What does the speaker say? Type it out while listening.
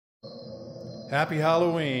Happy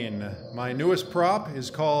Halloween. My newest prop is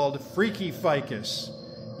called Freaky Ficus.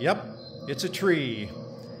 Yep, it's a tree.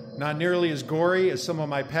 Not nearly as gory as some of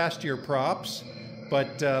my past year props,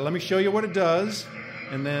 but let me show you what it does.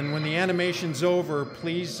 And then when the animation's over,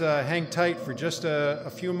 please hang tight for just a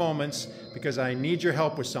few moments because I need your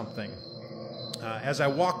help with something. As I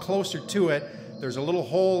walk closer to it, there's a little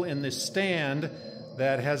hole in this stand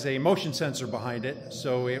that has a motion sensor behind it,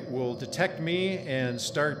 so it will detect me and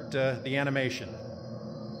start the animation.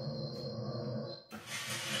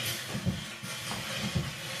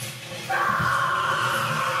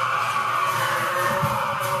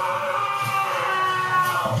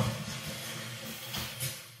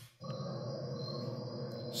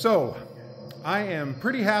 So, I am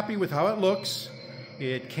pretty happy with how it looks.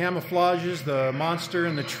 It camouflages the monster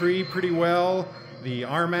in the tree pretty well. The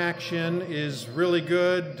arm action is really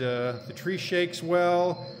good. The tree shakes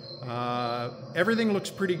well. Everything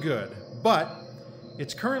looks pretty good, but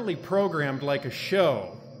it's currently programmed like a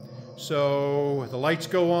show. So the lights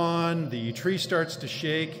go on, the tree starts to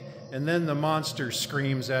shake, and then the monster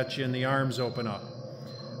screams at you and the arms open up.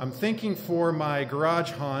 I'm thinking for my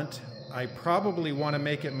garage haunt, I probably want to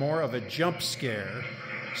make it more of a jump scare.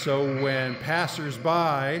 So when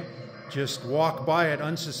passers-by just walk by it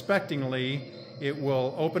unsuspectingly, it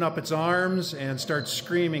will open up its arms and start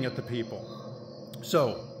screaming at the people.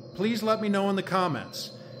 So please let me know in the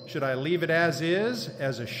comments. Should I leave it as is,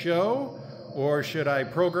 as a show, or should I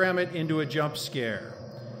program it into a jump scare?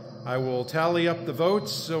 I will tally up the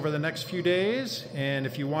votes over the next few days, and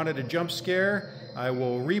if you wanted a jump scare, I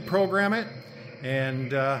will reprogram it,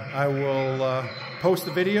 and I will post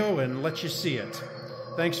the video and let you see it.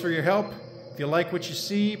 Thanks for your help. If you like what you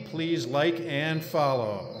see, please like and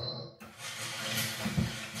follow.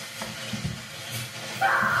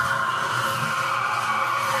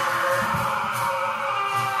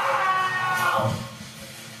 Ow!